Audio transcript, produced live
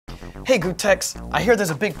Hey Gutex, I hear there's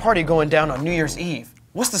a big party going down on New Year's Eve.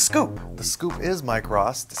 What's the scoop? The scoop is, Mike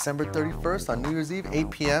Ross, December 31st on New Year's Eve, 8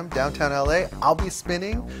 p.m., downtown LA. I'll be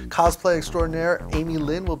spinning. Cosplay extraordinaire Amy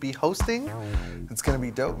Lynn will be hosting. It's gonna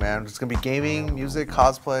be dope, man. It's gonna be gaming, music,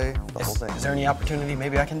 cosplay, the whole thing. Is there any opportunity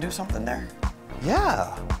maybe I can do something there?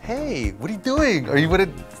 Yeah. Hey, what are you doing? You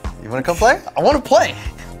wanna come play? I want to play.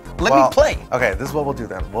 Let me play. Okay, this is what we'll do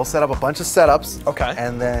then. We'll set up a bunch of setups. Okay.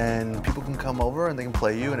 And then people can come over and they can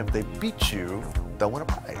play you, and if they beat you, they'll win a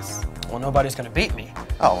prize. Well, nobody's gonna beat me.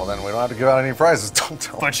 Oh, well then we don't have to give out any prizes. Don't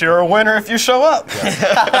tell me. But you're a winner if you show up.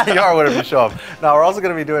 Yes. You are a winner if you show up. Now, we're also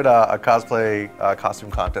gonna be doing a cosplay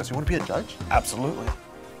costume contest. You wanna be a judge? Absolutely. All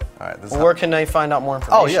right, this Well, where can they find out more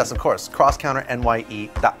information? Oh, yes, of course.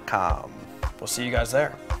 CrossCounterNYE.com. We'll see you guys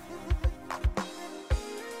there.